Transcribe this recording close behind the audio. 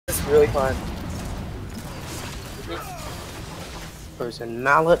really fine. Frozen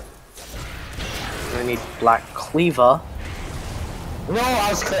mallet. I need black cleaver. No,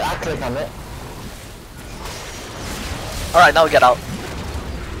 I clicked on it. Alright, now we get out.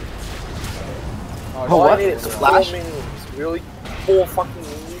 Oh, what? I need It's a 4 flash? minions. Really? 4 fucking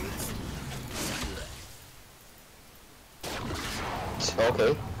minions?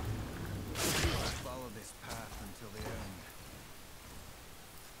 Okay.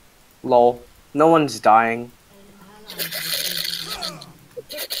 Lol. No one's dying.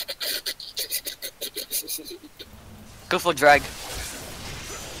 Go for drag.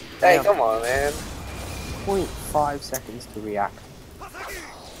 Hey, Yeah. come on, man. 0.5 seconds to react.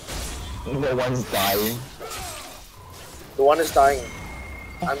 No one's dying. The one is dying.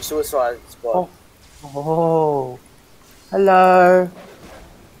 I'm suicide squad. Oh. Hello.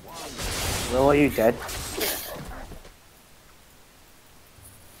 Will, are you dead?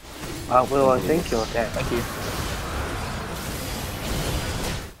 Will, I think you're dead. Thank you.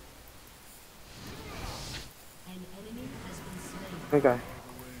 Okay.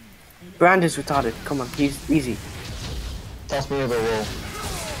 Brand is retarded. Come on, he's easy. Toss me over the wall.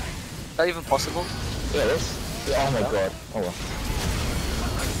 Is that even possible? Yeah, this. Yeah, oh my god. Oh well.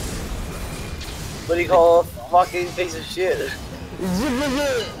 What do you call a fucking piece of shit?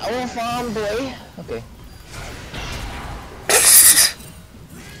 I want farm, boy. Okay.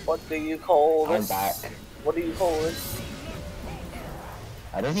 What do you call I'm this? back. What do you call this?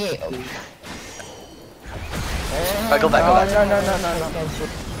 I don't think. Alright, go back, go back. No.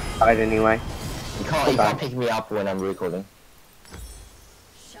 Died anyway. You can't pick me up when I'm recording.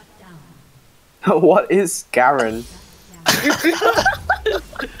 What is Garen?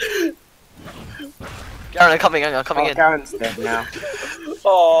 Garen, I'm coming in, I'm coming in. Garen's dead now.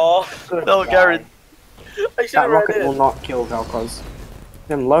 Oh, No, Garen. I should That have rocket read will it. not kill Vel'Koz.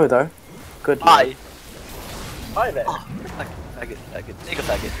 Him low though. Good. Hi. Hi there. Faggot, faggot. Nigga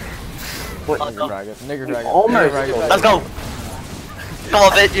faggot. What? Nigger Nigger faggot. Nigger faggot. Almost. Nigger faggot. Let's go. Come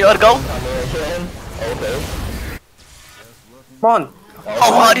on, bitch, you wanna go? Okay. Come on.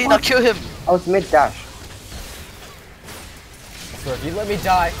 Oh, why did you not kill him? I was mid dash. So if you let me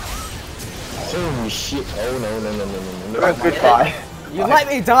die, Holy shit. Oh no. Goodbye. you let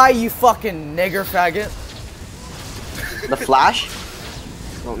me die, you fucking nigger faggot. The flash?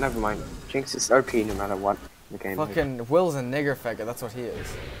 Oh, never mind. Jinx is OP no matter what the game is. Fucking Will's a nigger faggot, that's what he is.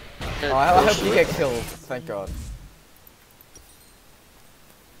 Oh, I hope you get killed, thank god.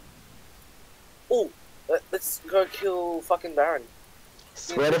 Oh, let's go kill fucking Baron.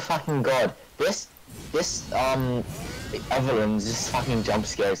 Swear to fucking god. This Evelyn just fucking jump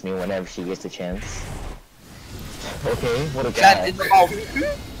scares me whenever she gets a chance. Okay, what a Cat guy. in the mouth.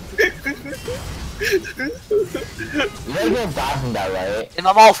 You know you're gonna die from that, right? In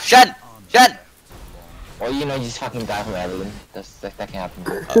my mouth. Shen! Shen! Or you know you just fucking die from Evelyn. That can happen.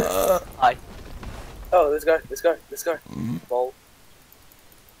 Hi. Oh, let's go. Ball.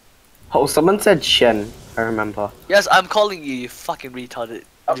 Oh, someone said Shen, I remember. Yes, I'm calling you, you fucking retarded.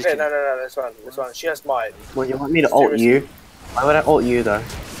 I'm just Okay, kidding. no, that's fine. She has mine. Well, you want me to ult you? Why would I ult you though?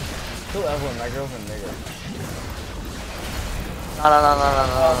 Kill Evelyn, my girl's a nigger. No.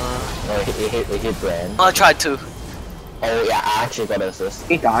 No, it hit Brand. I tried to. Oh yeah, I actually got an assist.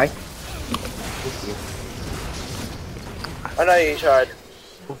 He died. I know you tried.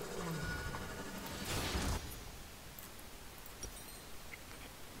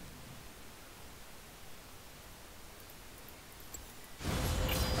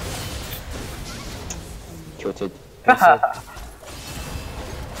 Tilted.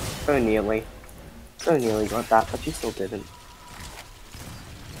 So nearly. So nearly got that, but you still didn't.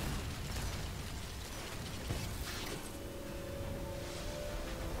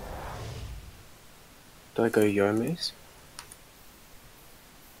 Do I go Yomis?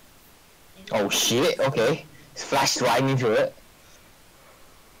 Oh shit, okay. Flashed right into it.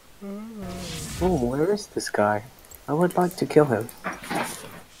 Oh, where is this guy? I would like to kill him.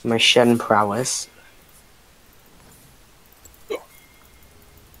 My Shen prowess.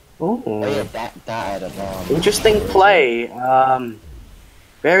 Oh yeah, Oh, that had a bomb. interesting play.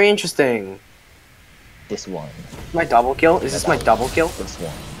 Very interesting. This one. My double kill? Is this my double kill? This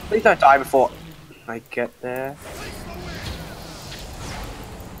one. Please don't die before I get there.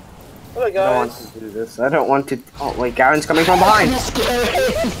 Hello, I don't want guys. to do this. I don't want to. Oh wait, Garen's coming from behind. I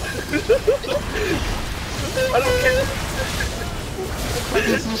don't care.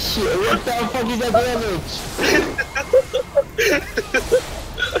 This is shit. What the fuck is that damage?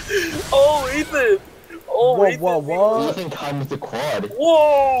 Oh, Ethan. Oh, Whoa, Ethan. whoa, what? Ethan comes the quad.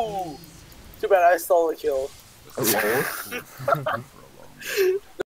 Whoa. Too bad I stole the kill.